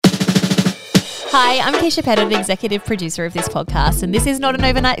Hi, I'm Keisha Pettit, executive producer of this podcast, and this is Not an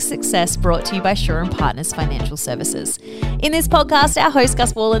Overnight Success, brought to you by Shaw & Partners Financial Services. In this podcast, our host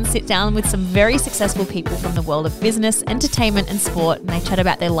Gus Wallen sit down with some very successful people from the world of business, entertainment and sport, and they chat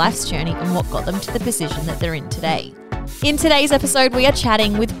about their life's journey and what got them to the position that they're in today. In today's episode, we are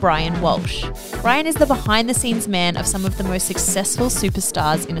chatting with Brian Walsh. Brian is the behind-the-scenes man of some of the most successful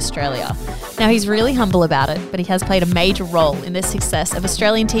superstars in Australia. Now, he's really humble about it, but he has played a major role in the success of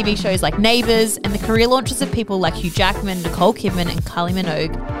Australian TV shows like Neighbours and the career launches of people like Hugh Jackman, Nicole Kidman and Kylie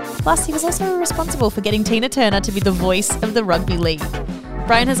Minogue. Plus, he was also responsible for getting Tina Turner to be the voice of the rugby league.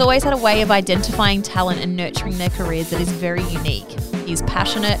 Brian has always had a way of identifying talent and nurturing their careers that is very unique. He is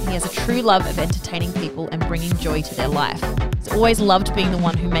passionate, he has a true love of entertaining people and bringing joy to their life. He's always loved being the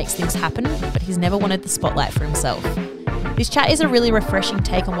one who makes things happen, but he's never wanted the spotlight for himself. This chat is a really refreshing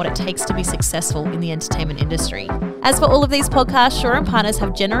take on what it takes to be successful in the entertainment industry. As for all of these podcasts, Shaw & Partners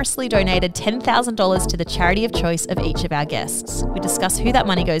have generously donated $10,000 to the charity of choice of each of our guests. We discuss who that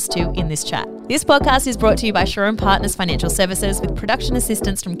money goes to in this chat. This podcast is brought to you by Shaw & Partners Financial Services with production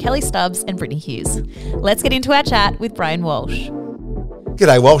assistance from Kelly Stubbs and Brittany Hughes. Let's get into our chat with Brian Walsh.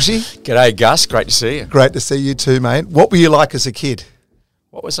 G'day, Walshy. G'day, Gus. Great to see you. Great to see you too, mate. What were you like as a kid?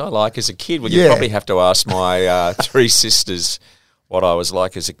 What was I like as a kid? Well, you probably have to ask my three sisters what I was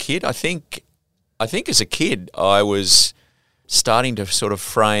like as a kid. I think as a kid, I was starting to sort of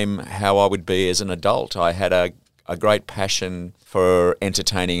frame how I would be as an adult. I had a great passion for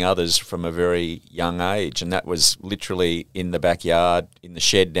entertaining others from a very young age, and that was literally in the backyard, in the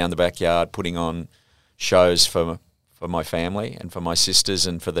shed down the backyard, putting on shows for my family and for my sisters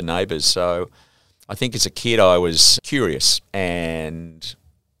and for the neighbours. So I think as a kid I was curious, and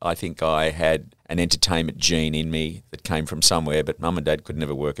I think I had an entertainment gene in me that came from somewhere, but Mum and Dad could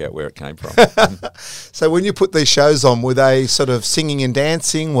never work out where it came from. So when you put these shows on, were they sort of singing and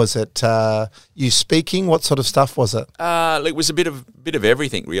dancing? Was it you speaking? What sort of stuff was it? It was a bit of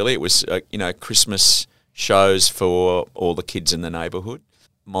everything, really. It was Christmas shows for all the kids in the neighbourhood.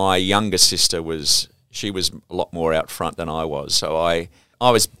 My younger sister was a lot more out front than I was, so I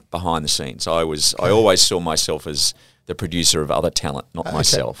was behind the scenes. I always saw myself as the producer of other talent, not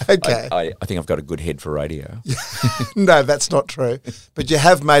myself. Okay. I think I've got a good head for radio. No, that's not true. But you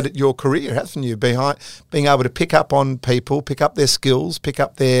have made it your career, haven't you? Being able to pick up on people, pick up their skills, pick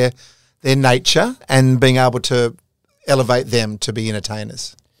up their nature, and being able to elevate them to be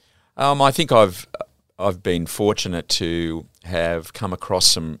entertainers. I think I've been fortunate to have come across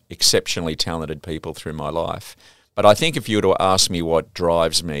some exceptionally talented people through my life. But I think if you were to ask me what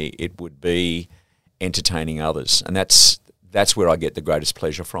drives me, it would be entertaining others. And that's where I get the greatest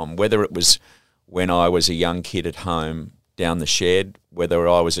pleasure from. Whether it was when I was a young kid at home down the shed, whether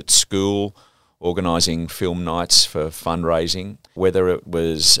I was at school organising film nights for fundraising, whether it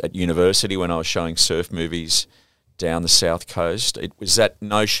was at university when I was showing surf movies down the south coast, it was that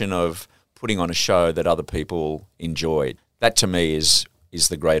notion of putting on a show that other people enjoyed. That to me is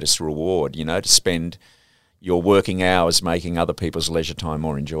the greatest reward, to spend your working hours making other people's leisure time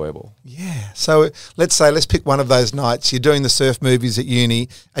more enjoyable. Yeah. So let's pick one of those nights. You're doing the surf movies at uni.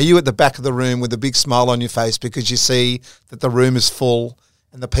 Are you at the back of the room with a big smile on your face because you see that the room is full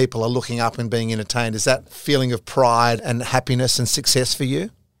and the people are looking up and being entertained? Is that feeling of pride and happiness and success for you?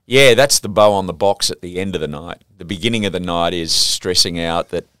 Yeah, that's the bow on the box at the end of the night. The beginning of the night is stressing out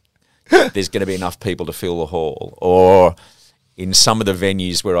that there's going to be enough people to fill the hall. Or in some of the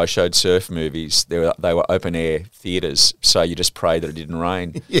venues where I showed surf movies, they were open-air theatres, so you just pray that it didn't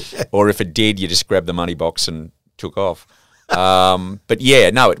rain. Yeah. Or if it did, you just grabbed the money box and took off. But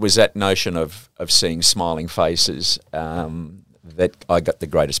yeah, no, it was that notion of seeing smiling faces that I got the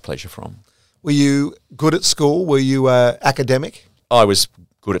greatest pleasure from. Were you good at school? Were you academic? I was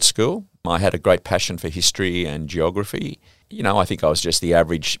good at school. I had a great passion for history and geography. I think I was just the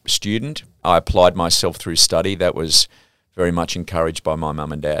average student. I applied myself through study. That was very much encouraged by my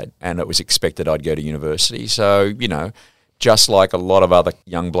mum and dad, and it was expected I'd go to university. So, just like a lot of other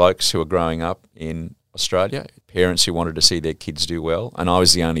young blokes who are growing up in Australia, parents who wanted to see their kids do well, and I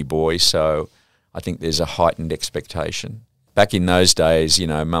was the only boy, so I think there's a heightened expectation. Back in those days,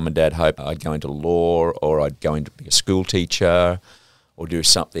 mum and dad hoped I'd go into law or I'd go into be a school teacher or do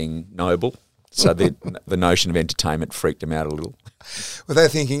something noble. So the notion of entertainment freaked them out a little. Were they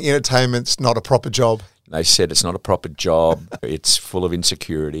thinking entertainment's not a proper job? They said it's not a proper job. It's full of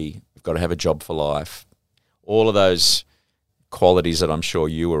insecurity. You've got to have a job for life. All of those qualities that I'm sure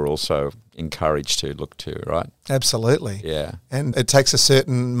you were also encouraged to look to, right? Absolutely. Yeah. And it takes a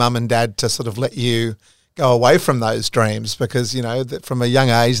certain mum and dad to sort of let you go away from those dreams because, that from a young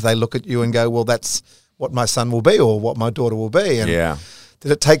age they look at you and go, well, that's what my son will be or what my daughter will be. And yeah.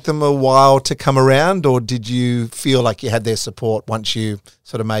 Did it take them a while to come around, or did you feel like you had their support once you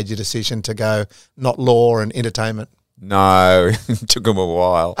sort of made your decision to go not law and entertainment? No, it took them a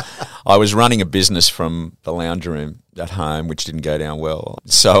while. I was running a business from the lounge room at home, which didn't go down well.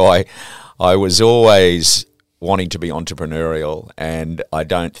 So I was always wanting to be entrepreneurial, and I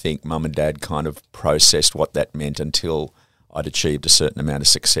don't think Mum and Dad kind of processed what that meant until I'd achieved a certain amount of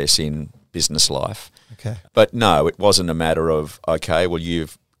success in business life. Okay. But no, it wasn't a matter of, okay, well,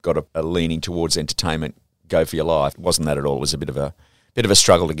 you've got a leaning towards entertainment, go for your life. It wasn't that at all. It was a bit of a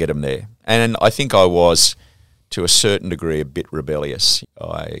struggle to get them there. And I think I was, to a certain degree, a bit rebellious.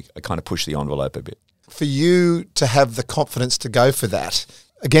 I kind of pushed the envelope a bit. For you to have the confidence to go for that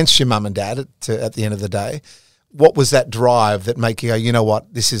against your mum and dad at the end of the day, what was that drive that made you go, you know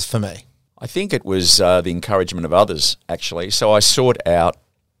what, this is for me? I think it was the encouragement of others, actually. So I sought out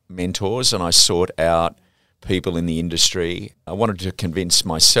mentors and I sought out people in the industry. I wanted to convince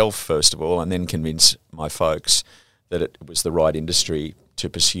myself, first of all, and then convince my folks that it was the right industry to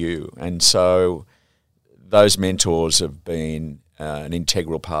pursue. And so those mentors have been an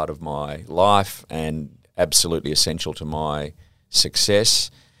integral part of my life and absolutely essential to my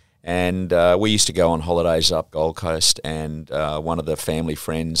success. And we used to go on holidays up Gold Coast, and one of the family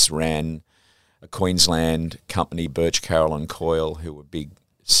friends ran a Queensland company, Birch, Carroll and Coyle, who were big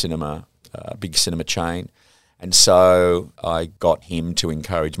cinema chain. And so I got him to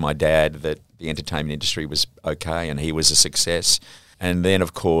encourage my dad that the entertainment industry was okay and he was a success. And then,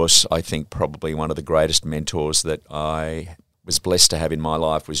 of course, I think probably one of the greatest mentors that I was blessed to have in my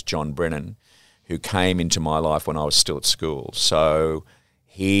life was John Brennan, who came into my life when I was still at school. So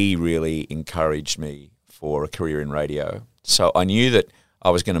he really encouraged me for a career in radio. So I knew that I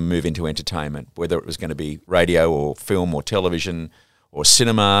was going to move into entertainment, whether it was going to be radio or film or television or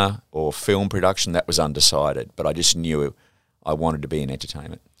cinema or film production, that was undecided. But I just knew I wanted to be in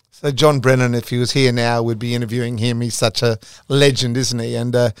entertainment. So John Brennan, if he was here now, we'd be interviewing him. He's such a legend, isn't he?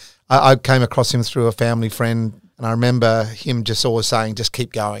 And I came across him through a family friend, and I remember him just always saying, just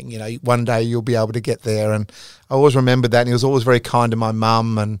keep going. You know, one day you'll be able to get there. And I always remembered that. And he was always very kind to my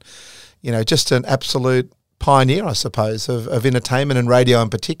mum and, you know, just an absolute pioneer, I suppose, of entertainment and radio in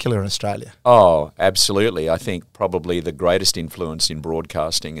particular in Australia. Oh, absolutely. I think probably the greatest influence in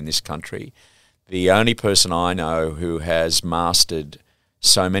broadcasting in this country. The only person I know who has mastered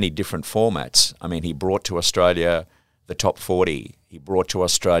so many different formats. I mean, he brought to Australia the Top 40. He brought to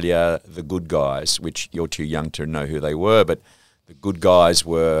Australia the Good Guys, which you're too young to know who they were, but the Good Guys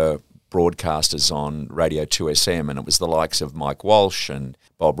were broadcasters on Radio 2SM, and it was the likes of Mike Walsh and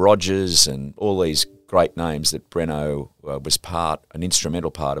Bob Rogers and all these great names that Breno was an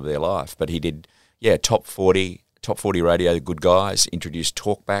instrumental part of their life. But he did, Top 40 Radio, the Good Guys, introduced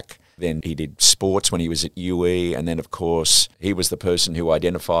Talkback. Then he did sports when he was at UE, and then, of course, he was the person who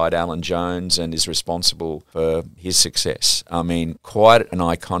identified Alan Jones and is responsible for his success. I mean, quite an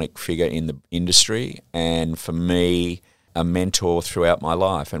iconic figure in the industry, and for me, a mentor throughout my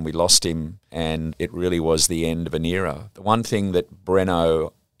life. And we lost him, and it really was the end of an era. The one thing that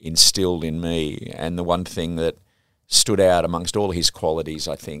Breno instilled in me, and the one thing that stood out amongst all his qualities,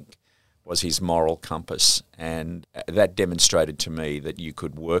 I think, was his moral compass. And that demonstrated to me that you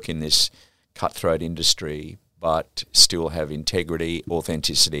could work in this cutthroat industry but still have integrity,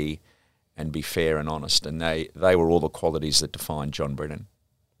 authenticity, and be fair and honest. And they were all the qualities that defined John Brennan.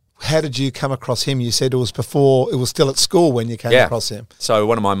 How did you come across him? You said it was still at school when you came across him. So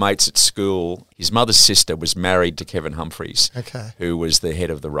one of my mates at school, his mother's sister was married to Kevin Humphreys, who was the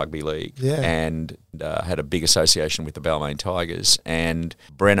head of the rugby league and had a big association with the Balmain Tigers. And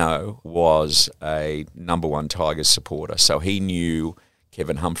Breno was a number one Tigers supporter, so he knew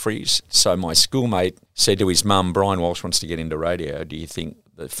Kevin Humphreys. So my schoolmate said to his mum, Brian Walsh wants to get into radio. Do you think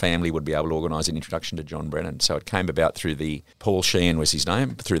the family would be able to organise an introduction to John Brennan? So it came about through Paul Sheehan was his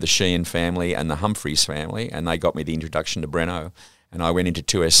name, through the Sheehan family and the Humphreys family, and they got me the introduction to Breno. And I went into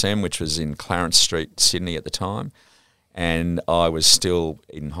 2SM, which was in Clarence Street, Sydney at the time, and I was still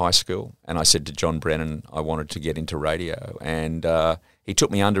in high school. And I said to John Brennan, I wanted to get into radio. And he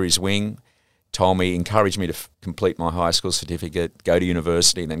took me under his wing, encouraged me to complete my high school certificate, go to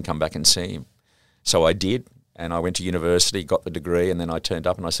university, and then come back and see him. So I did. And I went to university, got the degree, and then I turned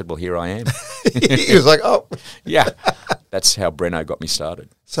up and I said, well, here I am. He was like, oh. Yeah, that's how Breno got me started.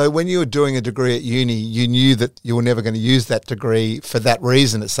 So when you were doing a degree at uni, you knew that you were never going to use that degree for that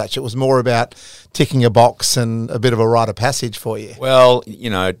reason as such. It was more about ticking a box and a bit of a rite of passage for you. Well,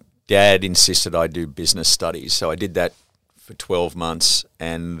 Dad insisted I do business studies. So I did that for 12 months,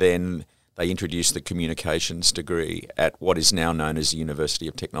 and then they introduced the communications degree at what is now known as the University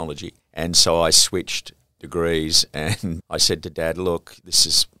of Technology. And so I switched degrees, and I said to Dad, look, this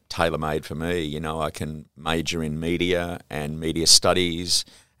is tailor-made for me. You know, I can major in media and media studies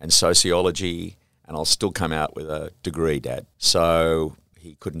and sociology, and I'll still come out with a degree, Dad. So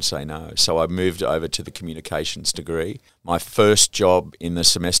he couldn't say no. So I moved over to the communications degree. My first job in the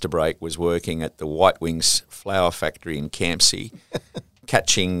semester break was working at the White Wings flower factory in Campsie,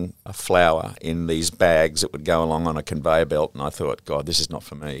 catching a flower in these bags that would go along on a conveyor belt, and I thought, God, this is not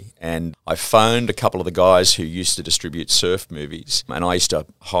for me. And I phoned a couple of the guys who used to distribute surf movies, and I used to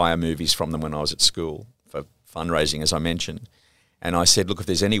hire movies from them when I was at school for fundraising, as I mentioned. And I said, look, if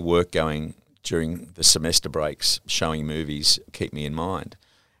there's any work going during the semester breaks showing movies, keep me in mind.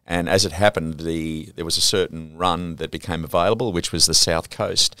 And as it happened, there was a certain run that became available, which was the South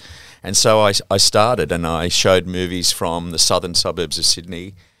Coast. And so I started, and I showed movies from the southern suburbs of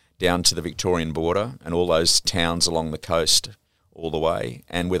Sydney down to the Victorian border and all those towns along the coast all the way.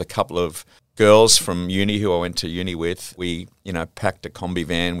 And with a couple of girls from uni who I went to uni with, we, packed a combi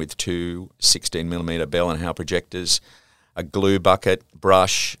van with two 16mm Bell & Howell projectors, a glue bucket,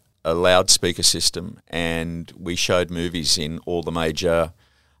 brush, a loudspeaker system, and we showed movies in all the major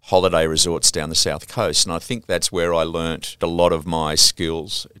holiday resorts down the South Coast. And I think that's where I learnt a lot of my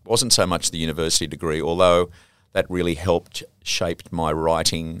skills. It wasn't so much the university degree, although that really helped shape my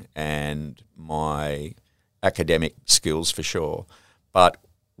writing and my academic skills for sure. But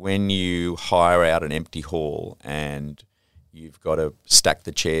when you hire out an empty hall and you've got to stack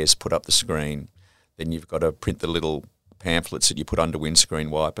the chairs, put up the screen, then you've got to print the little pamphlets that you put under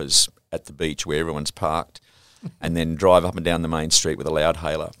windscreen wipers at the beach where everyone's parked, and then drive up and down the main street with a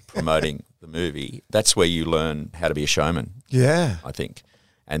loudhailer promoting the movie. That's where you learn how to be a showman, I think.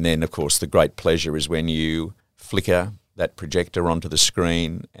 And then, of course, the great pleasure is when you flicker that projector onto the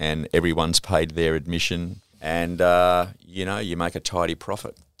screen and everyone's paid their admission and, you make a tidy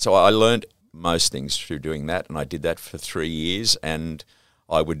profit. So I learned most things through doing that, and I did that for 3 years, and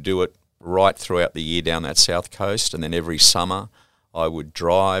I would do it right throughout the year down that South Coast, and then every summer I would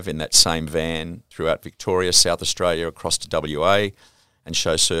drive in that same van throughout Victoria, South Australia, across to WA, and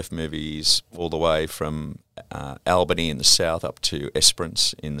show surf movies all the way from Albany in the south up to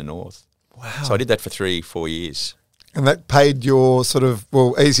Esperance in the north. Wow. So I did that for 3-4 years. And that paid your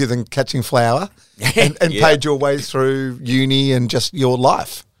easier than catching flower and paid your way through uni and just your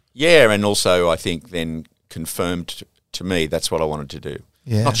life. Yeah, and also I think then confirmed to me that's what I wanted to do.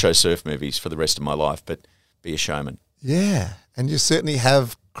 Yeah. Not show surf movies for the rest of my life, but be a showman. Yeah, and you certainly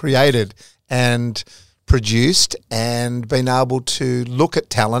have created and produced and been able to look at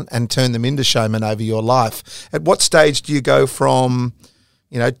talent and turn them into showmen over your life. At what stage do you go from,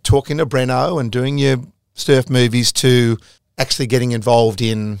 talking to Breno and doing your surf movies to actually getting involved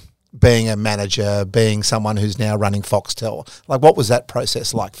in being a manager, being someone who's now running Foxtel? Like, what was that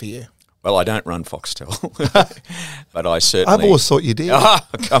process like for you? Well, I don't run Foxtel, but I certainly... I've always thought you did. Oh,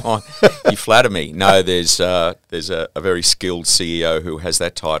 come on. You flatter me. No, there's a very skilled CEO who has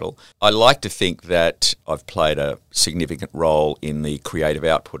that title. I like to think that I've played a significant role in the creative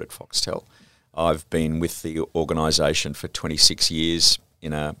output at Foxtel. I've been with the organisation for 26 years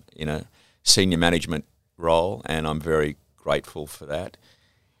in a senior management role, and I'm very grateful for that.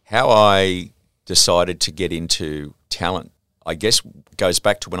 How I decided to get into talent, I guess, goes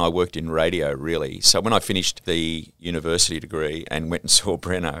back to when I worked in radio, really. So when I finished the university degree and went and saw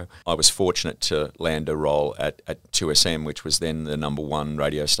Breno, I was fortunate to land a role at 2SM, which was then the number one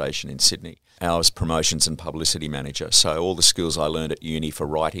radio station in Sydney. I was promotions and publicity manager. So all the skills I learned at uni for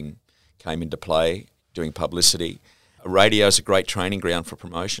writing came into play, doing publicity. Radio is a great training ground for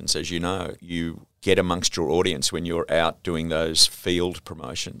promotions, as you know. You get amongst your audience when you're out doing those field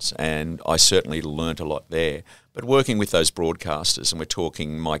promotions, and I certainly learnt a lot there. But working with those broadcasters, and we're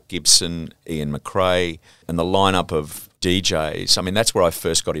talking Mike Gibson, Ian McRae, and the lineup of DJs, I mean, that's where I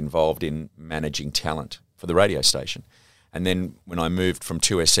first got involved in managing talent for the radio station. And then when I moved from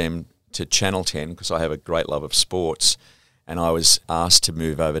 2SM to Channel 10, because I have a great love of sports, and I was asked to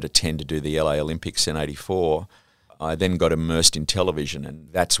move over to 10 to do the LA Olympics in '84, I then got immersed in television,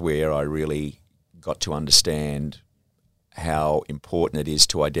 and that's where I really got to understand how important it is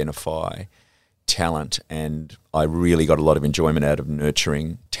to identify talent, and I really got a lot of enjoyment out of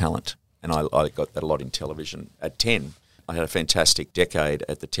nurturing talent, and I got that a lot in television. At 10, I had a fantastic decade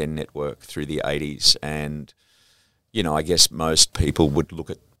at the 10 network through the 80s, and, I guess most people would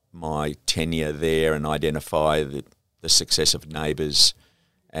look at my tenure there and identify the success of Neighbours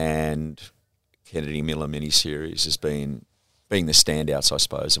and Kennedy Miller miniseries as being the standouts, I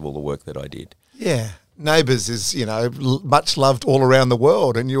suppose, of all the work that I did. Yeah. Neighbours is, much loved all around the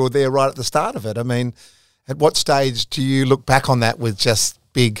world, and you were there right at the start of it. I mean, at what stage do you look back on that with just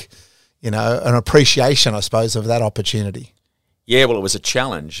big, an appreciation, I suppose, of that opportunity. Yeah, well, it was a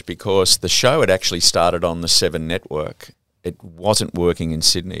challenge because the show had actually started on the 7 network. It wasn't working in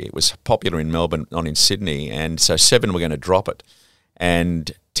Sydney. It was popular in Melbourne, not in Sydney, and so 7 were going to drop it.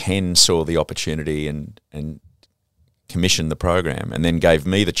 And 10 saw the opportunity and commissioned the program and then gave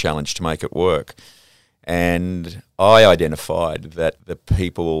me the challenge to make it work. And I identified that the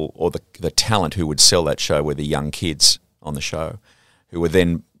people or the talent who would sell that show were the young kids on the show, who were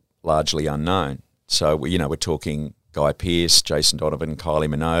then largely unknown. So, we're talking Guy Pearce, Jason Donovan, Kylie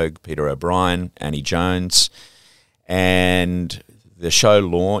Minogue, Peter O'Brien, Annie Jones. And the show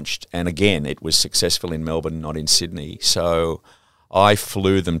launched, and again, it was successful in Melbourne, not in Sydney. So I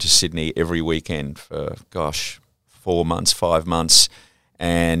flew them to Sydney every weekend for, 4 months, 5 months,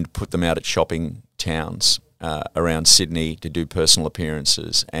 and put them out at shopping towns around Sydney to do personal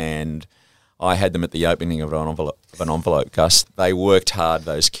appearances. And I had them at the opening of an envelope, Gus. They worked hard,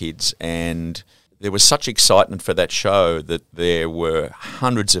 those kids, and there was such excitement for that show that there were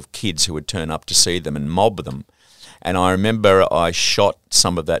hundreds of kids who would turn up to see them and mob them. And I remember I shot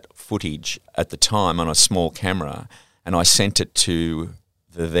some of that footage at the time on a small camera, and I sent it to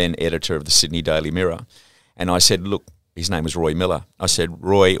the then editor of the Sydney Daily Mirror. And I said, look, his name was Roy Miller. I said,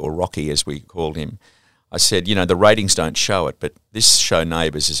 Roy, or Rocky as we called him, I said, the ratings don't show it, but this show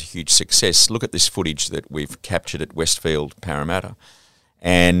Neighbours is a huge success. Look at this footage that we've captured at Westfield, Parramatta.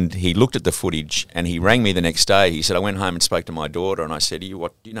 And he looked at the footage and he rang me the next day. He said, I went home and spoke to my daughter and I said,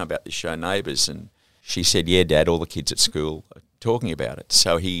 what do you know about this show Neighbours? And she said, yeah, Dad, all the kids at school are talking about it.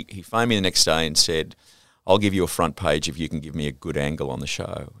 So he phoned me the next day and said, I'll give you a front page if you can give me a good angle on the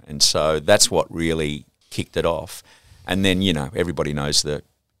show. And so that's what really kicked it off. And then, everybody knows the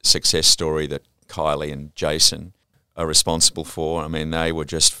success story that Kylie and Jason are responsible for. I mean, they were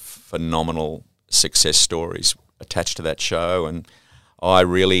just phenomenal success stories attached to that show. And I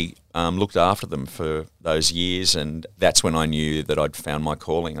really looked after them for those years. And that's when I knew that I'd found my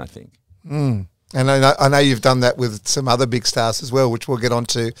calling, I think. Mm. And I know you've done that with some other big stars as well, which we'll get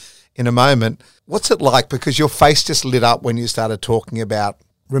onto in a moment. What's it like? Because your face just lit up when you started talking about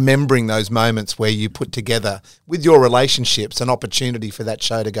remembering those moments where you put together with your relationships an opportunity for that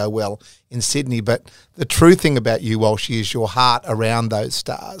show to go well in Sydney. But the true thing about you, Walsh, is your heart around those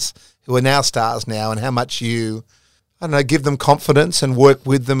stars who are now stars now, and how much you, give them confidence and work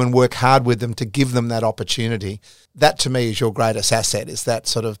with them and work hard with them to give them that opportunity. That to me is your greatest asset, is that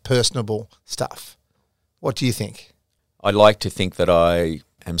sort of personable stuff. What do you think? I like to think that I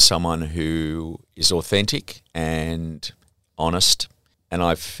am someone who is authentic and honest. And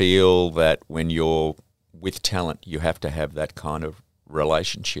I feel that when you're with talent, you have to have that kind of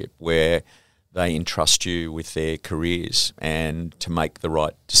relationship where they entrust you with their careers and to make the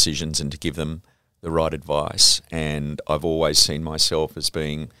right decisions and to give them the right advice. And I've always seen myself as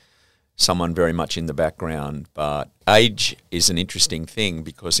being someone very much in the background. But age is an interesting thing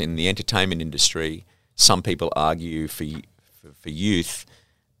because in the entertainment industry, some people argue for youth.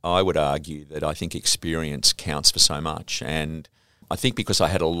 I would argue that I think experience counts for so much. And I think because I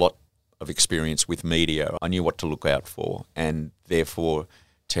had a lot of experience with media, I knew what to look out for, and therefore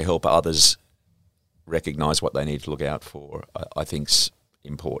to help others recognise what they need to look out for, I think's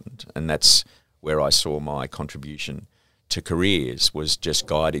important. And that's where I saw my contribution to careers, was just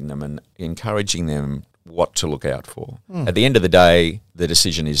guiding them and encouraging them what to look out for. At the end of the day, the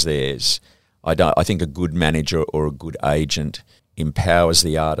decision is theirs. I think a good manager or a good agent empowers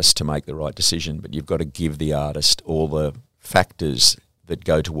the artist to make the right decision, but you've got to give the artist all the factors that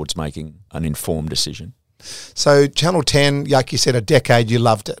go towards making an informed decision. So Channel 10, like you said, a decade, you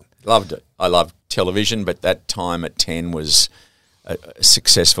loved it. Loved it. I loved television, but that time at 10 was a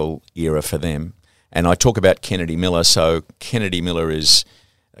successful era for them. And I talk about Kennedy Miller. So Kennedy Miller is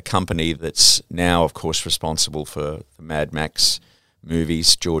a company that's now, of course, responsible for the Mad Max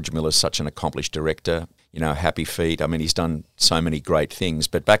movies. George Miller's such an accomplished director. Happy Feet. I mean, he's done so many great things.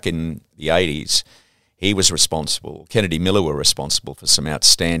 But back in the 80s, he was responsible. Kennedy Miller were responsible for some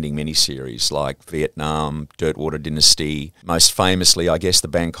outstanding miniseries like Vietnam, Dirtwater Dynasty, most famously, I guess, the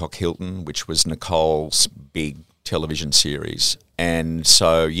Bangkok Hilton, which was Nicole's big television series. And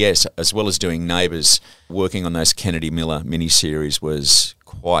so, yes, as well as doing Neighbours, working on those Kennedy Miller miniseries was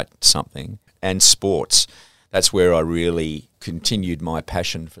quite something. And sports. That's where I really continued my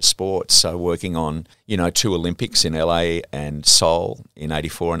passion for sports. So working on, 2 Olympics in LA and Seoul in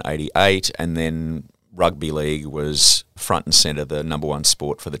 84 and 88, and then rugby league was front and centre, the number one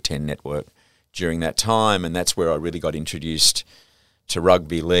sport for the 10 network during that time. And that's where I really got introduced to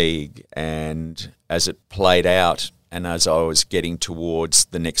rugby league. And as it played out and as I was getting towards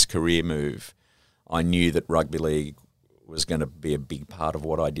the next career move, I knew that rugby league was going to be a big part of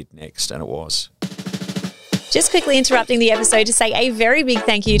what I did next, and it was. Just quickly interrupting the episode to say a very big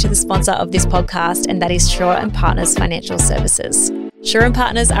thank you to the sponsor of this podcast, and that is Shaw and Partners Financial Services. Shaw and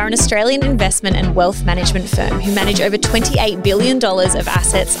Partners are an Australian investment and wealth management firm who manage over $28 billion of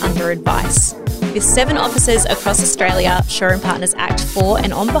assets under advice. With 7 offices across Australia, Shaw and Partners act for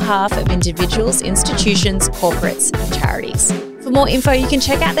and on behalf of individuals, institutions, corporates and charities. For more info, you can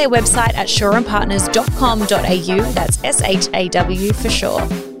check out their website at shawandpartners.com.au. That's SHAW for sure.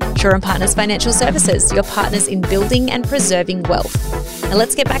 Shaw and Partners Financial Services, your partners in building and preserving wealth. Now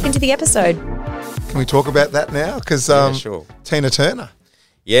let's get back into the episode. Can we talk about that now? Because Sure. Tina Turner.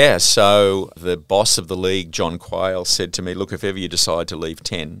 Yeah, so the boss of the league, John Quayle, said to me, look, if ever you decide to leave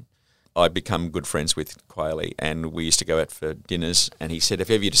 10, I'd become good friends with Quayle, and we used to go out for dinners, and he said,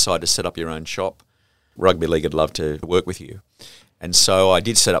 if ever you decide to set up your own shop, Rugby League would love to work with you. And so I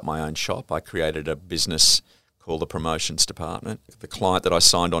did set up my own shop. I created a business called the Promotions Department. The client that I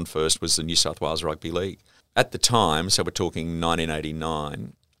signed on first was the New South Wales Rugby League. At the time, so we're talking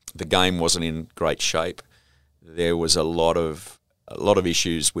 1989, the game wasn't in great shape. There was a lot of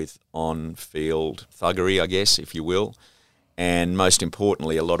issues with on-field thuggery, I guess, if you will. And most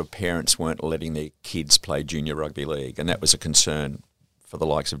importantly, a lot of parents weren't letting their kids play junior rugby league. And that was a concern for the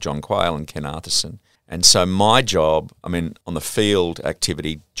likes of John Quayle and Ken Arthurson. And so my job, on the field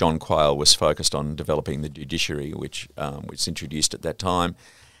activity, John Quayle was focused on developing the judiciary, which was introduced at that time.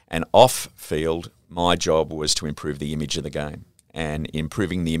 And off-field, my job was to improve the image of the game. And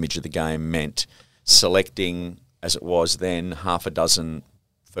improving the image of the game meant selecting, as it was then, half a dozen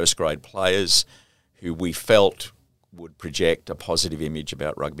first-grade players who we felt would project a positive image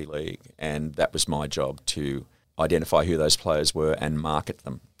about rugby league. And that was my job, to identify who those players were and market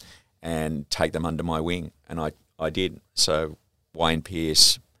them and take them under my wing. And I did. So Wayne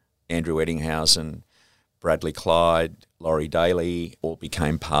Pearce, Andrew Eddinghausen, Bradley Clyde, Laurie Daly all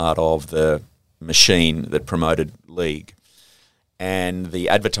became part of the machine that promoted league. And the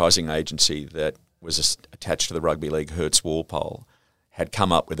advertising agency that was attached to the rugby league, Hertz Walpole, had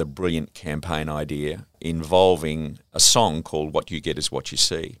come up with a brilliant campaign idea involving a song called What You Get Is What You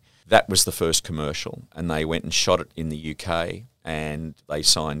See. That was the first commercial, and they went and shot it in the UK, and they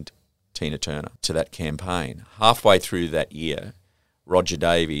signed Tina Turner to that campaign. Halfway through that year, Roger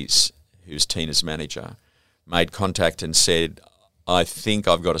Davies, who's Tina's manager, made contact and said, I think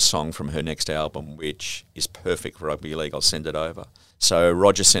I've got a song from her next album which is perfect for rugby league. I'll send it over. So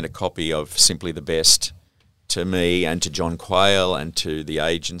Roger sent a copy of Simply the Best to me and to John Quayle and to the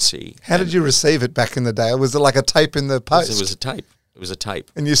agency. How did you receive it back in the day? Was it like a tape in the post? It was a tape. It was a tape.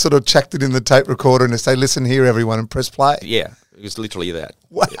 And you sort of chucked it in the tape recorder and say, listen here, everyone, and press play? Yeah, it was literally that.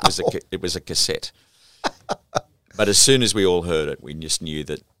 Wow. It was a cassette. But as soon as we all heard it, we just knew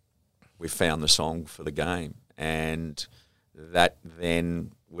that we found the song for the game. And that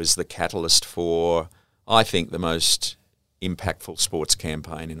then was the catalyst for, I think, the most impactful sports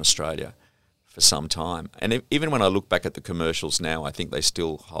campaign in Australia for some time. And even when I look back at the commercials now, I think they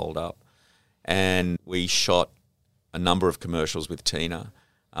still hold up. And we shot a number of commercials with Tina,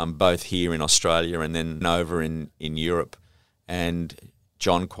 both here in Australia and then over in Europe. And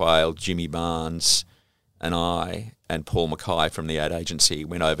John Quayle, Jimmy Barnes and I and Paul Mackay from the ad agency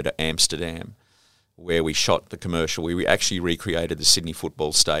went over to Amsterdam, where we shot the commercial. We actually recreated the Sydney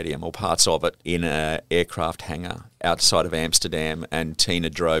Football Stadium, or parts of it, in an aircraft hangar outside of Amsterdam, and Tina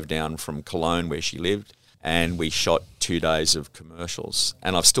drove down from Cologne, where she lived, and we shot 2 days of commercials.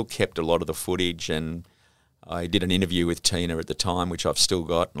 And I've still kept a lot of the footage, and I did an interview with Tina at the time, which I've still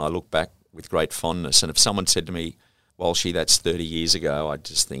got, and I look back with great fondness. And if someone said to me, Walshy, that's 30 years ago, I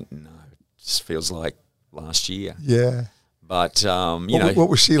just think, no, it just feels like last year. Yeah. But, what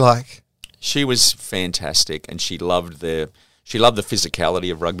was she like? She was fantastic, and she loved the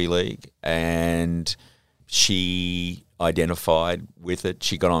physicality of rugby league, and she identified with it.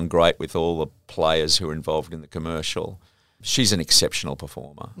 She got on great with all the players who were involved in the commercial. She's an exceptional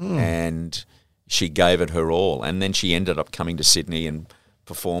performer, and she gave it her all. And then she ended up coming to Sydney and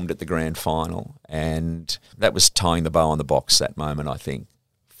performed at the grand final, and that was tying the bow on the box, that moment, I think,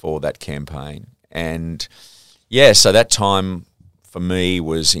 for that campaign. And yeah, so that time for me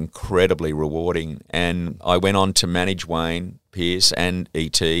was incredibly rewarding, and I went on to manage Wayne Pearce and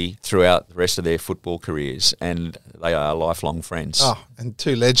E.T. throughout the rest of their football careers, and they are lifelong friends. Oh, and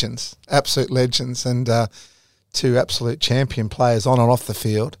two legends, absolute legends, and two absolute champion players on and off the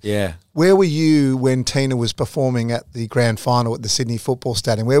field. Yeah. Where were you when Tina was performing at the grand final at the Sydney Football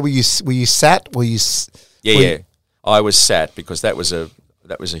Stadium? Where were you? Were you sat? Yeah. I was sat, because that was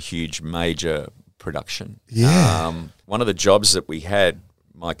a huge major production. Yeah. One of the jobs that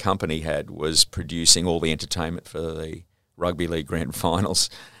my company had, was producing all the entertainment for the rugby league grand finals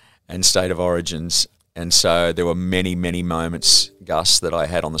and state of origins. And so there were many, many moments, Gus, that I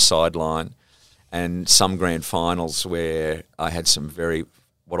had on the sideline, and some grand finals where I had some very,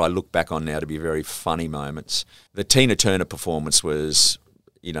 what I look back on now to be very funny moments. The Tina Turner performance was,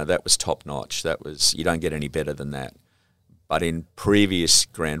 that was top notch. That was, you don't get any better than that. But in previous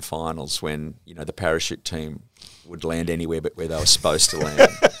grand finals, when, the parachute team would land anywhere but where they were supposed to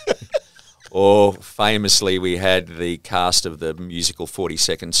land. Or famously, we had the cast of the musical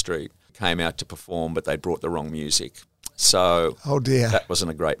 42nd Street came out to perform, but they brought the wrong music. So oh dear, that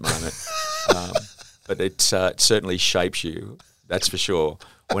wasn't a great moment. But it certainly shapes you, that's for sure.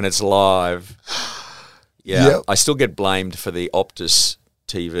 When it's live, Yep. I still get blamed for the Optus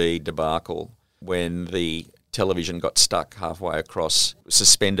TV debacle when the television got stuck halfway across,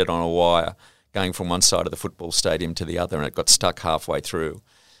 suspended on a wire, going from one side of the football stadium to the other, and it got stuck halfway through.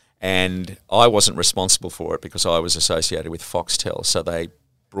 And I wasn't responsible for it because I was associated with Foxtel, so they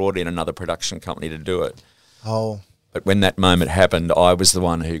brought in another production company to do it. Oh. But when that moment happened, I was the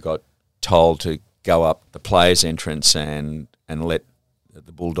one who got told to go up the players' entrance and let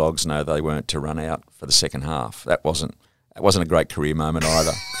the Bulldogs know they weren't to run out for the second half. That wasn't a great career moment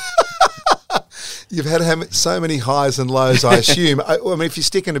either. You've had so many highs and lows, I assume. I mean, if you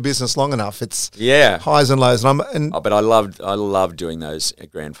stick in a business long enough, it's highs and lows. But I loved doing those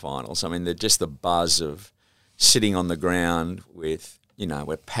grand finals. I mean, just the buzz of sitting on the ground with,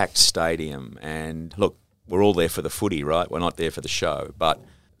 we're packed stadium, and look, we're all there for the footy, right? We're not there for the show, but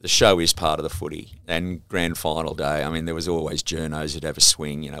the show is part of the footy. And grand final day, I mean, there was always journos who'd have a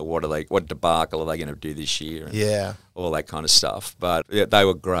swing. What debacle are they going to do this year? And all that kind of stuff. But they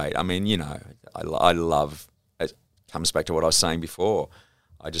were great. I mean, I love, it comes back to what I was saying before,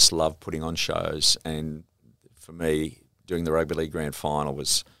 I just love putting on shows, and for me, doing the Rugby League Grand Final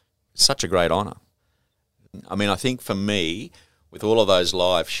was such a great honour. I mean, I think for me, with all of those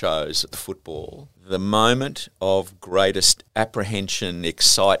live shows at the football, the moment of greatest apprehension,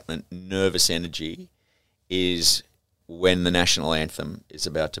 excitement, nervous energy is when the national anthem is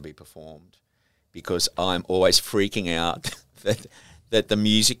about to be performed, because I'm always freaking out that the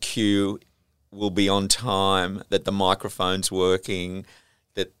music cue will be on time, that the microphone's working,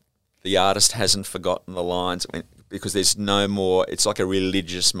 that the artist hasn't forgotten the lines, because there's no more, it's like a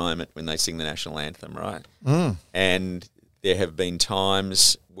religious moment when they sing the national anthem, right? And there have been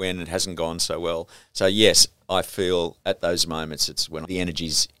times when it hasn't gone so well. So yes, I feel at those moments it's when the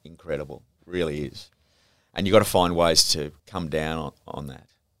energy's incredible, really is. And you've got to find ways to come down on that.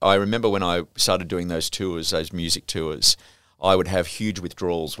 I remember when I started doing those tours, those music tours, I would have huge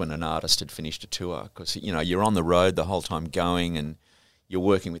withdrawals when an artist had finished a tour, because you're on the road the whole time going, and you're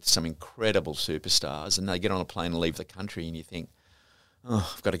working with some incredible superstars, and they get on a plane and leave the country, and you think,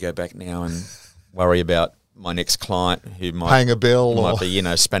 oh, I've got to go back now and worry about my next client who might paying a bill, might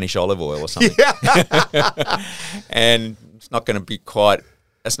be Spanish olive oil or something, and it's not going to be quite.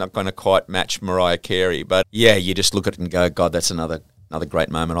 That's not going to quite match Mariah Carey, but you just look at it and go, God, that's another great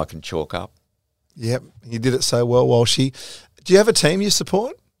moment I can chalk up. Yep, you did it so well, Walshy. Do you have a team you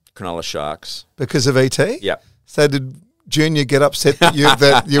support? Cronulla Sharks. Because of ET? Yep. So did Junior get upset that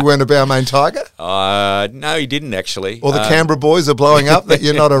you weren't a Balmain Tiger? No, he didn't actually. Or the Canberra boys are blowing up that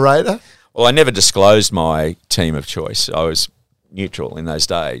you're not a Raider? Well, I never disclosed my team of choice. I was neutral in those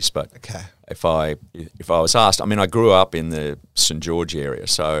days, but if I was asked, I mean, I grew up in the St George area,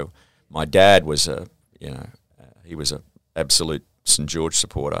 so my dad was he was a absolute St George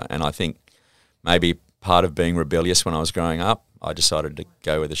supporter, and I think maybe part of being rebellious when I was growing up, I decided to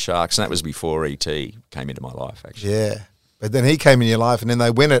go with the Sharks, and that was before ET came into my life, actually. Yeah, but then he came in your life, and then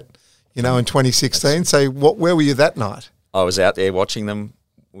they win it, in 2016. So where were you that night? I was out there watching them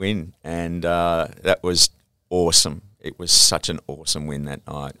win, and that was awesome. It was such an awesome win that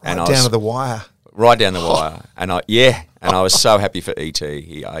night. Right down to the wire. Right down the wire. And I was so happy for ET.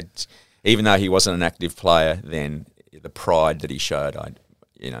 Even though he wasn't an active player then, the pride that he showed,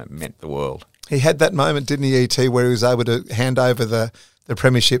 meant the world. He had that moment, didn't he, ET, where he was able to hand over the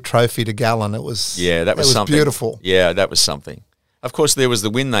premiership trophy to Gallen. It was that was something beautiful. Yeah, that was something. Of course, there was the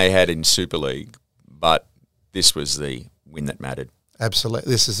win they had in Super League, but this was the win that mattered.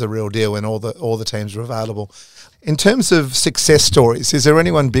 Absolutely, this is the real deal, when all the teams are available. In terms of success stories, is there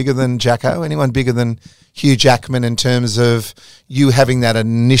anyone bigger than Jacko? Anyone bigger than Hugh Jackman in terms of you having that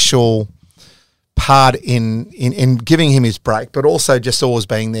initial part in giving him his break, but also just always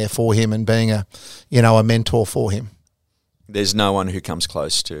being there for him and being a mentor for him? There's no one who comes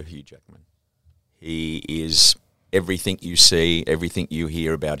close to Hugh Jackman. He is everything you see, everything you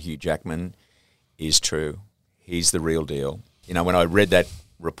hear about Hugh Jackman is true. He's the real deal. When I read that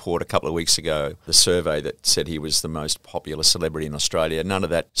report a couple of weeks ago, the survey that said he was the most popular celebrity in Australia. None of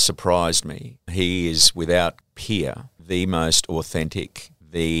that surprised me. He is, without peer, the most authentic,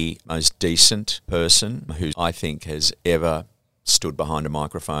 the most decent person who I think has ever stood behind a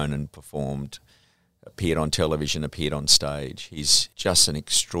microphone and performed, appeared on television, appeared on stage. He's just an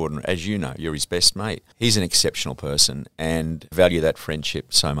extraordinary, as you know, you're his best mate. He's an exceptional person and value that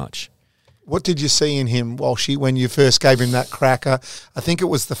friendship so much. What did you see in him, Walsh, when you first gave him that cracker? I think it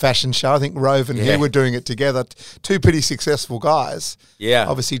was the fashion show. I think Rove and you were doing it together. Two pretty successful guys. Yeah.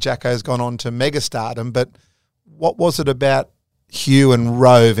 Obviously, Jacko's gone on to megastardom, but what was it about Hugh and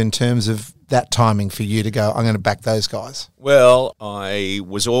Rove in terms of that timing for you to go, I'm going to back those guys? Well, I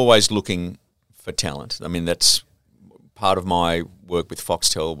was always looking for talent. I mean, that's part of my work with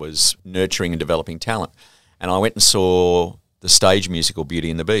Foxtel was nurturing and developing talent. And I went and saw the stage musical Beauty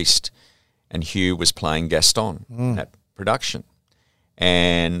and the Beast, and Hugh was playing Gaston at production.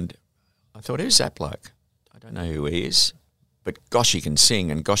 And I thought, who's that bloke? I don't know who he is, but gosh, he can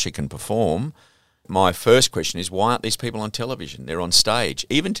sing and gosh, he can perform. My first question is, why aren't these people on television? They're on stage.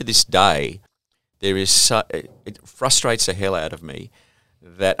 Even to this day, it frustrates the hell out of me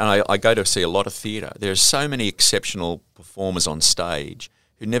that, and I go to see a lot of theatre, there are so many exceptional performers on stage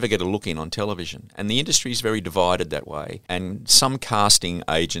who never get a look in on television. And the industry is very divided that way. And some casting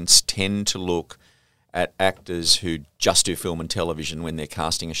agents tend to look at actors who just do film and television when they're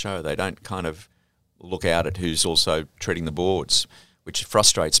casting a show. They don't kind of look out at who's also treading the boards, which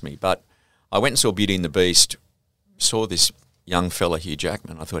frustrates me. But I went and saw Beauty and the Beast, saw this young fella, Hugh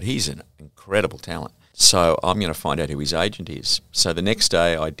Jackman. I thought, he's an incredible talent. So I'm going to find out who his agent is. So the next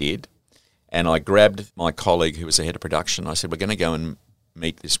day I did, and I grabbed my colleague who was the head of production. I said, we're going to go and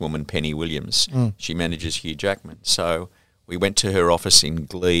meet this woman, Penny Williams. She manages Hugh Jackman. So we went to her office in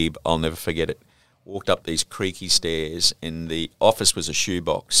Glebe. I'll never forget it. Walked up these creaky stairs, and the office was a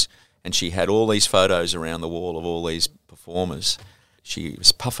shoebox, and she had all these photos around the wall of all these performers. She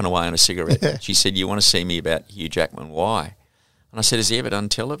was puffing away on a cigarette. She said, you want to see me about Hugh Jackman? Why? And I said, has he ever done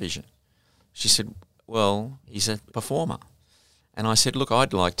television? She said, well, he's a performer. And I said, look,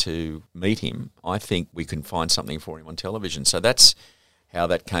 I'd like to meet him. I think we can find something for him on television. So that's how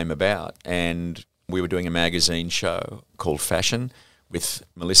that came about. And we were doing a magazine show called Fashion with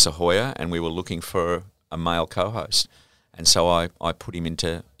Melissa Hoyer, and we were looking for a male co-host. And so I put him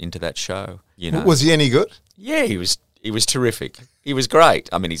into that show. You know, was he any good? Yeah, he was terrific. He was great.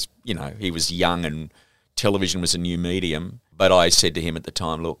 I mean, he was young and television was a new medium. But I said to him at the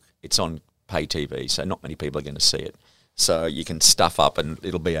time, look, it's on pay TV, so not many people are going to see it. So you can stuff up and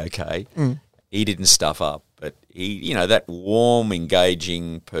it'll be okay. He didn't stuff up, but he, that warm,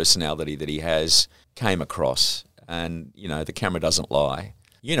 engaging personality that he has came across. And, the camera doesn't lie.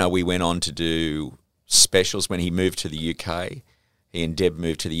 We went on to do specials when he moved to the UK. He and Deb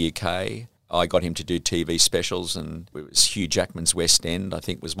moved to the UK. I got him to do TV specials, and it was Hugh Jackman's West End, I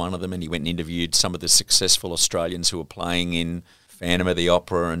think, was one of them. And he went and interviewed some of the successful Australians who were playing in Phantom of the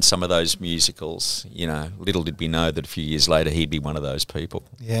Opera and some of those musicals. Little did we know that a few years later he'd be one of those people.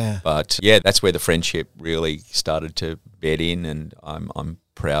 Yeah. But yeah, that's where the friendship really started to bed in, and I'm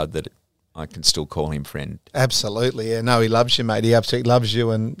proud that I can still call him friend. Absolutely. Yeah, no, he loves you, mate. He absolutely loves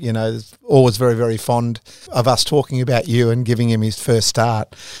you, and, is always very, very fond of us talking about you and giving him his first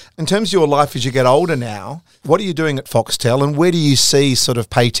start. In terms of your life as you get older now, what are you doing at Foxtel, and where do you see sort of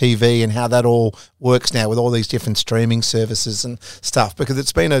pay TV and how that all works now with all these different streaming services and stuff? Because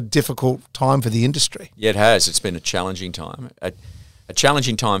it's been a difficult time for the industry. Yeah, it has. It's been a challenging time. A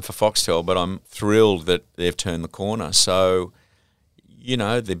challenging time for Foxtel, but I'm thrilled that they've turned the corner. So,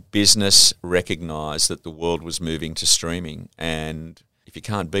 the business recognised that the world was moving to streaming, and if you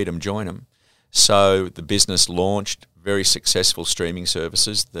can't beat them, join them. So the business launched very successful streaming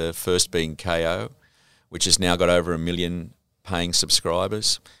services, the first being KO, which has now got over 1 million paying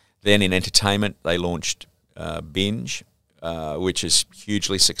subscribers. Then in entertainment, they launched Binge, which is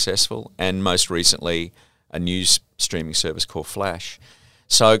hugely successful, and most recently a news streaming service called Flash.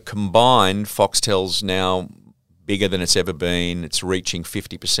 So combined, Foxtel's now bigger than it's ever been. It's reaching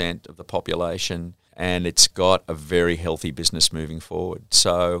 50% of the population, and it's got a very healthy business moving forward.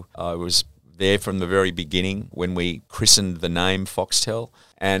 So I was there from the very beginning when we christened the name Foxtel,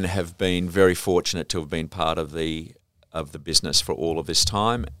 and have been very fortunate to have been part of the business for all of this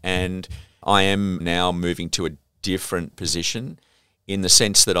time. And I am now moving to a different position in the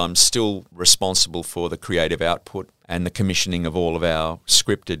sense that I'm still responsible for the creative output and the commissioning of all of our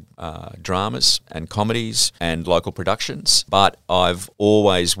scripted dramas and comedies and local productions. But I've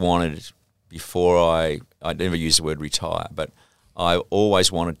always wanted, before I never use the word retire, but I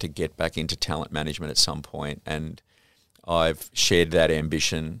always wanted to get back into talent management at some point. And I've shared that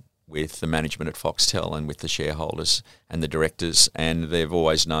ambition with the management at Foxtel and with the shareholders and the directors, and they've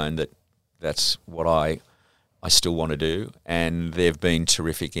always known that that's what I still want to do, and they've been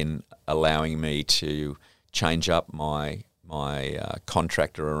terrific in allowing me to change up my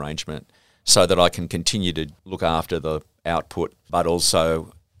contractor arrangement so that I can continue to look after the output, but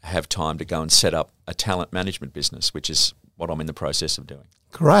also have time to go and set up a talent management business, which is what I'm in the process of doing.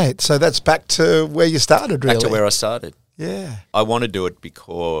 Great. So that's back to where you started, really. Back to where I started. Yeah. I want to do it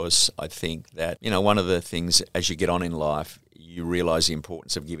because I think that, one of the things as you get on in life, you realise the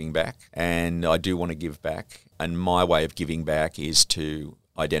importance of giving back. And I do want to give back. And my way of giving back is to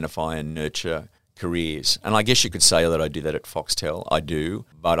identify and nurture careers. And I guess you could say that I do that at Foxtel. I do,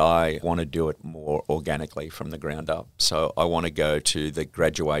 but I want to do it more organically from the ground up. So I want to go to the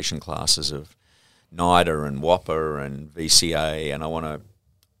graduation classes of NIDA and WAPA and VCA, and I want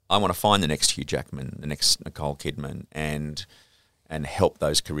to find the next Hugh Jackman, the next Nicole Kidman, and help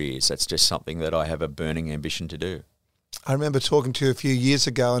those careers. That's just something that I have a burning ambition to do. I remember talking to you a few years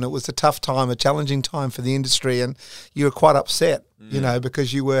ago, and it was a tough time, a challenging time for the industry, and you were quite upset,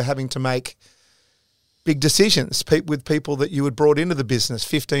 because you were having to make big decisions with people that you had brought into the business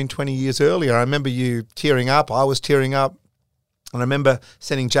 15, 20 years earlier. I remember you tearing up. I was tearing up. And I remember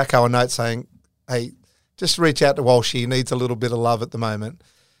sending Jacko a note saying, hey, just reach out to Walsh. He needs a little bit of love at the moment.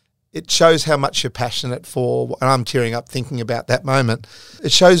 It shows how much you're passionate for, and I'm tearing up thinking about that moment.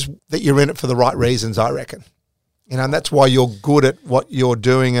 It shows that you're in it for the right reasons, I reckon. And that's why you're good at what you're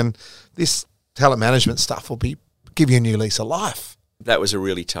doing, and this talent management stuff will give you a new lease of life. That was a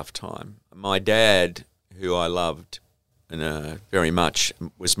really tough time. My dad, who I loved very much,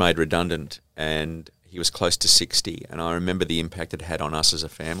 was made redundant, and he was close to 60, and I remember the impact it had on us as a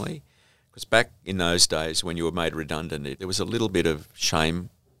family. Because back in those days when you were made redundant, there was a little bit of shame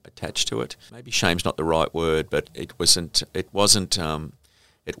attached to it. Maybe shame's not the right word, but it wasn't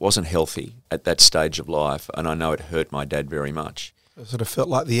healthy at that stage of life, and I know it hurt my dad very much. It sort of felt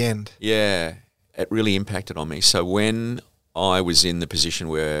like the end. Yeah, it really impacted on me. So when I was in the position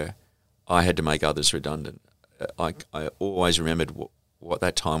where I had to make others redundant, I always remembered what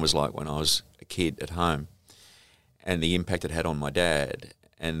that time was like when I was a kid at home, and the impact it had on my dad,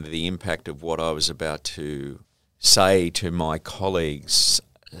 and the impact of what I was about to say to my colleagues,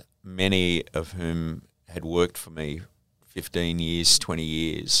 many of whom had worked for me 15 years, 20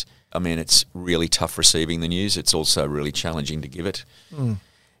 years. I mean, it's really tough receiving the news. It's also really challenging to give it.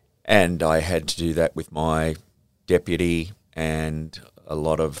 And I had to do that with my deputy and a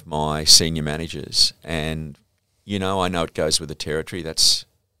lot of my senior managers. And, I know it goes with the territory. That's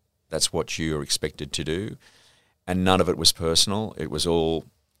what you're expected to do. And none of it was personal. It was all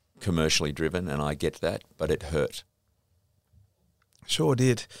commercially driven, and I get that, but it hurt. Sure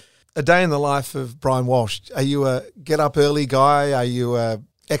did. A day in the life of Brian Walsh. Are you a get-up early guy? Are you a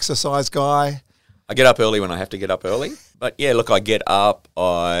exercise guy? I get up early when I have to get up early. But, yeah, look, I get up,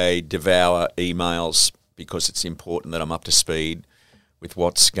 I devour emails because it's important that I'm up to speed with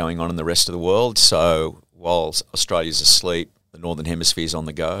what's going on in the rest of the world. So while Australia's asleep, the Northern Hemisphere's on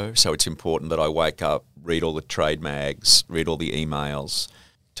the go. So it's important that I wake up, read all the trade mags, read all the emails,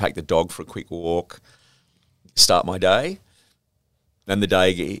 take the dog for a quick walk, start my day. And the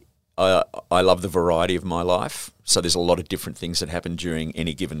day, I love the variety of my life. So there's a lot of different things that happen during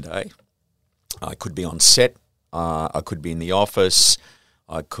any given day. I could be on set. I could be in the office.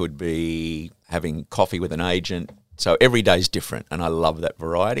 I could be having coffee with an agent. So every day's different, and I love that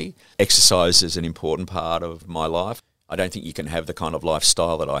variety. Exercise is an important part of my life. I don't think you can have the kind of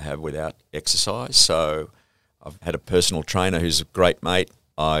lifestyle that I have without exercise. So I've had a personal trainer who's a great mate.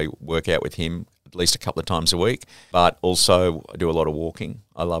 I work out with him at least a couple of times a week, but also I do a lot of walking.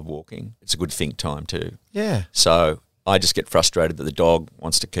 I love walking. It's a good think time too. Yeah. So I just get frustrated that the dog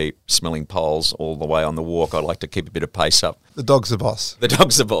wants to keep smelling poles all the way on the walk. I like to keep a bit of pace up. The dog's the boss. The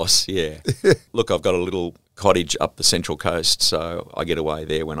dog's the boss, yeah. Look, I've got a little cottage up the Central Coast, so I get away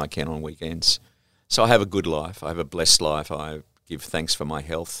there when I can on weekends. So I have a good life. I have a blessed life. I give thanks for my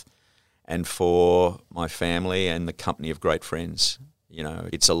health and for my family and the company of great friends.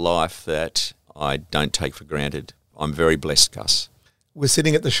 It's a life that I don't take for granted. I'm very blessed, Gus. We're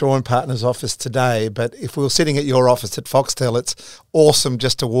sitting at the Shaw and Partners office today, but if we were sitting at your office at Foxtel, it's awesome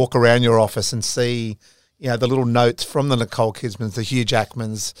just to walk around your office and see, the little notes from the Nicole Kidmans, the Hugh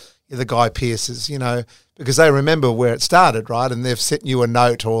Jackmans, the Guy Pearces, because they remember where it started, right? And they've sent you a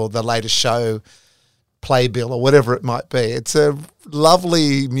note or the latest show playbill or whatever it might be. It's a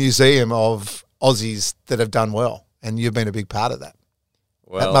lovely museum of Aussies that have done well, and you've been a big part of that.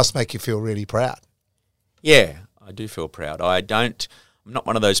 Well, that must make you feel really proud. Yeah, I do feel proud. I don't I'm not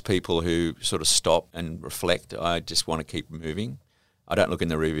one of those people who sort of stop and reflect. I just want to keep moving. I don't look in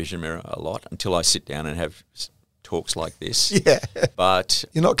the rear vision mirror a lot until I sit down and have talks like this. Yeah. But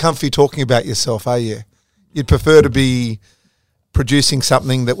you're not comfy talking about yourself, are you? You'd prefer to be producing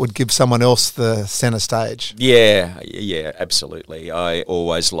something that would give someone else the centre stage. Yeah, absolutely. I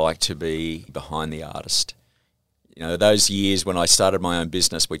always like to be behind the artist. You know, those years when I started my own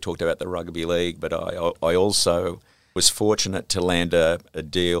business, we talked about the rugby league, but I also was fortunate to land a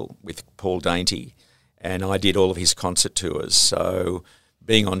deal with Paul Dainty, and I did all of his concert tours. So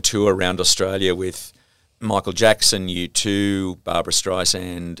being on tour around Australia with Michael Jackson, U2, Barbra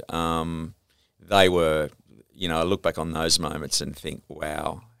Streisand, they were, you know, I look back on those moments and think,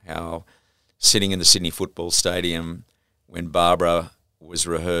 wow, how sitting in the Sydney Football Stadium when Barbara was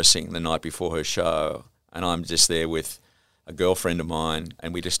rehearsing the night before her show, and I'm just there with a girlfriend of mine,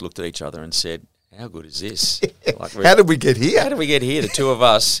 and we just looked at each other and said, how good is this? Like, how did we get here? How did we get here? The two of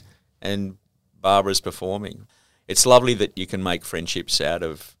us and Barbara's performing. It's lovely that you can make friendships out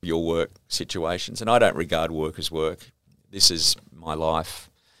of your work situations, and I don't regard work as work. This is my life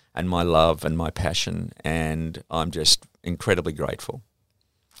and my love and my passion, and I'm just incredibly grateful.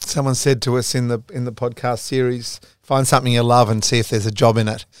 Someone said to us in the podcast series, find something you love and see if there's a job in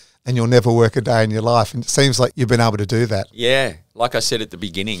it, and you'll never work a day in your life. And it seems like you've been able to do that. Yeah, like I said at the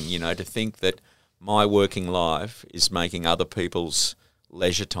beginning, you know, to think that my working life is making other people's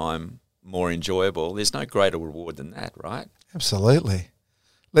leisure time more enjoyable, there's no greater reward than that, right? Absolutely.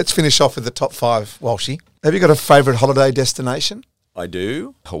 Let's finish off with the top 5, Walshy. Have you got a favourite holiday destination? I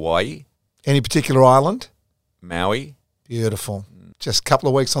do. Hawaii. Any particular island? Maui. Beautiful. Just a couple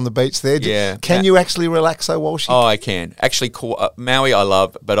of weeks on the beach there. Yeah. Can you actually relax, though, Walshy? Oh, I can. Actually, Maui I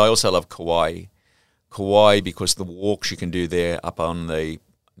love, but I also love Kauai. Kauai, because the walks you can do there up on the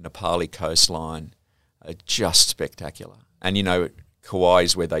Nepali coastline are just spectacular. And, you know, Kauai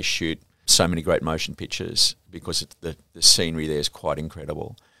is where they shoot so many great motion pictures because the scenery there is quite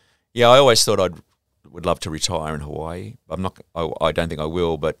incredible. Yeah, I always thought would love to retire in Hawaii. I don't think I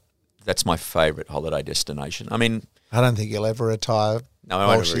will, but that's my favourite holiday destination. I mean, I don't think you'll ever retire. No, I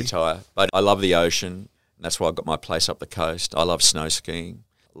won't ever retire. But I love the ocean, and that's why I've got my place up the coast. I love snow skiing.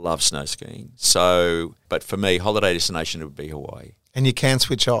 So, but for me, holiday destination would be Hawaii. And you can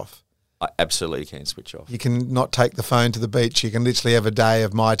switch off. I absolutely can switch off. You can not take the phone to the beach. You can literally have a day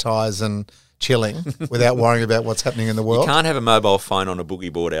of Mai Tais and chilling without worrying about what's happening in the world. You can't have a mobile phone on a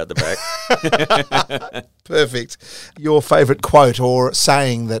boogie board out the back. Perfect. Your favourite quote or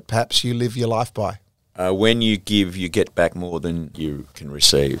saying that perhaps you live your life by? When you give, you get back more than you can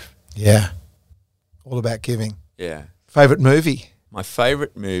receive. Yeah. All about giving. Yeah. Favourite movie? My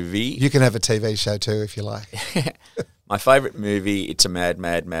favourite movie... You can have a TV show too if you like. My favourite movie, It's a Mad,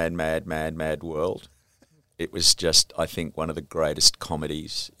 Mad, Mad, Mad, Mad, Mad World. It was just, I think, one of the greatest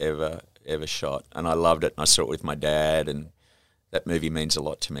comedies ever shot. And I loved it. And I saw it with my dad, and that movie means a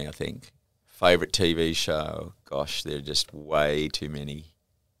lot to me, I think. Favourite TV show? Gosh, there are just way too many.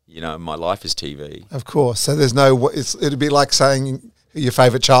 You know, my life is TV. Of course. So there's no... it'd be like saying who your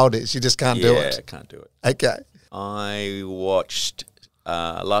favourite child is. You just can't do it. Yeah, can't do it. Okay. I watched...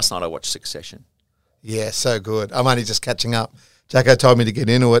 last night I watched Succession. Yeah, so good. I'm only just catching up. Jacko told me to get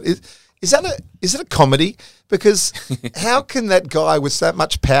into it. Is it a comedy? Because how can that guy with so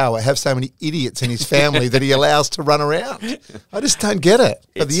much power have so many idiots in his family that he allows to run around? I just don't get it.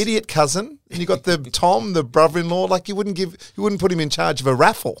 But the idiot cousin, and you got the Tom, the brother-in-law, like you wouldn't put him in charge of a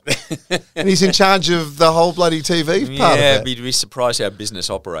raffle. And he's in charge of the whole bloody TV part of it. Yeah, you'd be surprised how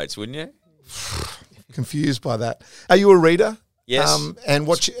business operates, wouldn't you? Confused by that. Are you a reader? Yes. And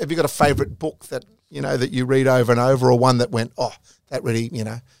have you got a favourite book that you read over and over, or one that went, oh, that really,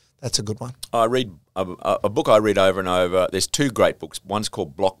 that's a good one? I read a book I read over and over. There's two great books. One's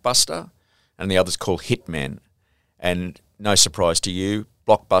called Blockbuster and the other's called Hitman. And no surprise to you,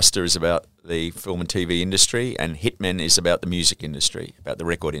 Blockbuster is about the film and TV industry, and Hitman is about the music industry, about the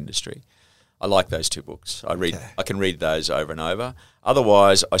record industry. I like those two books. I can read those over and over.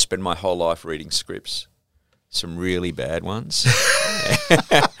 Otherwise, I spend my whole life reading scripts. Some really bad ones.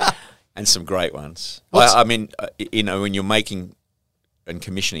 And some great ones. I mean, when you're making and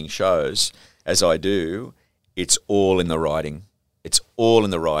commissioning shows, as I do, it's all in the writing. It's all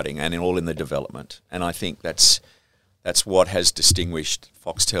in the writing and all in the development. And I think that's what has distinguished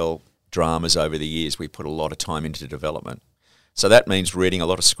Foxtel dramas over the years. We put a lot of time into development. So that means reading a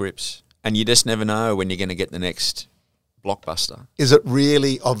lot of scripts. And you just never know when you're going to get the next blockbuster. Is it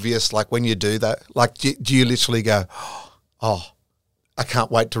really obvious, like when you do that? Like, do you literally go, oh, I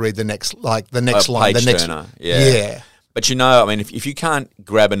can't wait to read the next line, page turner. Yeah. But I mean, if you can't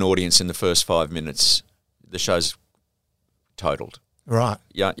grab an audience in the first 5 minutes, the show's totaled. Right.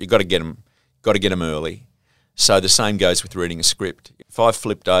 Yeah, you got to get them early. So the same goes with reading a script. If I've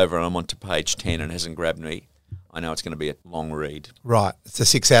flipped over and I'm onto page 10 and it hasn't grabbed me, I know it's going to be a long read. Right. It's a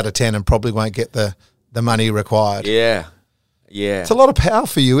 6 out of 10 and probably won't get the money required. Yeah. Yeah. It's a lot of power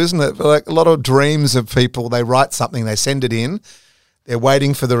for you, isn't it? Like a lot of dreams of people, they write something, they send it in, they're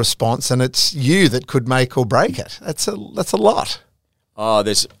waiting for the response, and it's you that could make or break it. That's a lot. Oh,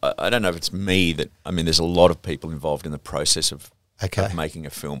 I don't know if it's me there's a lot of people involved in the process of making a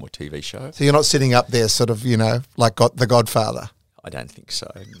film or TV show. So you're not sitting up there sort of, like The Godfather? I don't think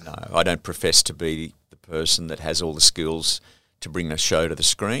so, no. I don't profess to be the person that has all the skills to bring the show to the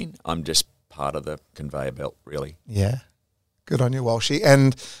screen. I'm just part of the conveyor belt, really. Yeah. Good on you, Walshy.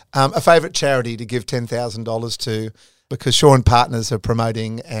 And a favourite charity to give $10,000 to, because Shaw and Partners are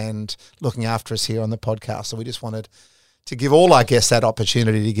promoting and looking after us here on the podcast. So we just wanted to give all our guests that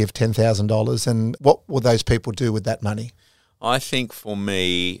opportunity to give $10,000. And what will those people do with that money? I think for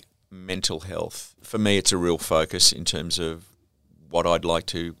me, mental health. For me, it's a real focus in terms of what I'd like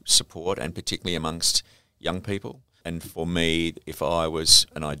to support, and particularly amongst young people. And for me, if I was,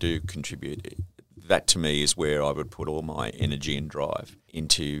 and I do contribute, that to me is where I would put all my energy and drive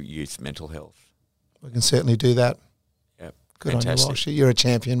into youth mental health. We can certainly do that. Yep. Good Fantastic. on you, Walshy. You're a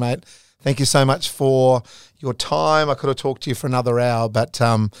champion, mate. Thank you so much for your time. I could have talked to you for another hour, but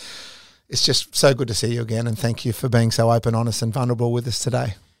it's just so good to see you again, and thank you for being so open, honest and vulnerable with us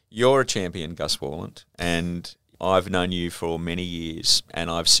today. You're a champion, Gus Warland, and I've known you for many years, and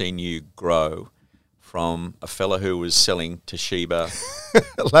I've seen you grow from a fella who was selling Toshiba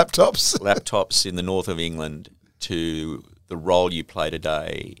laptops in the north of England to the role you play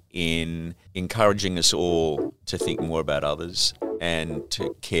today in encouraging us all to think more about others and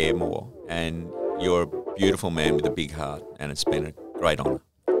to care more. And you're a beautiful man with a big heart, and it's been a great honour.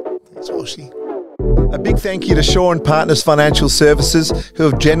 Thanks, Walshy. A big thank you to Shaw and Partners Financial Services, who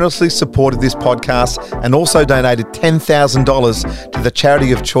have generously supported this podcast and also donated $10,000 to the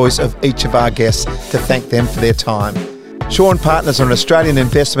charity of choice of each of our guests to thank them for their time. Shaw and Partners are an Australian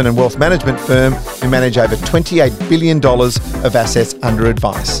investment and wealth management firm who manage over $28 billion of assets under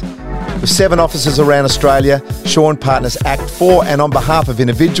advice. With 7 offices around Australia, Shaw and Partners act for and on behalf of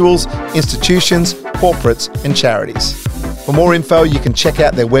individuals, institutions, corporates and charities. For more info, you can check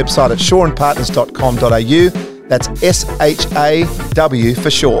out their website at shawandpartners.com.au. That's SHAW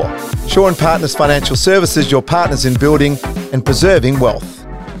for Shaw. Shaw and Partners Financial Services, your partners in building and preserving wealth.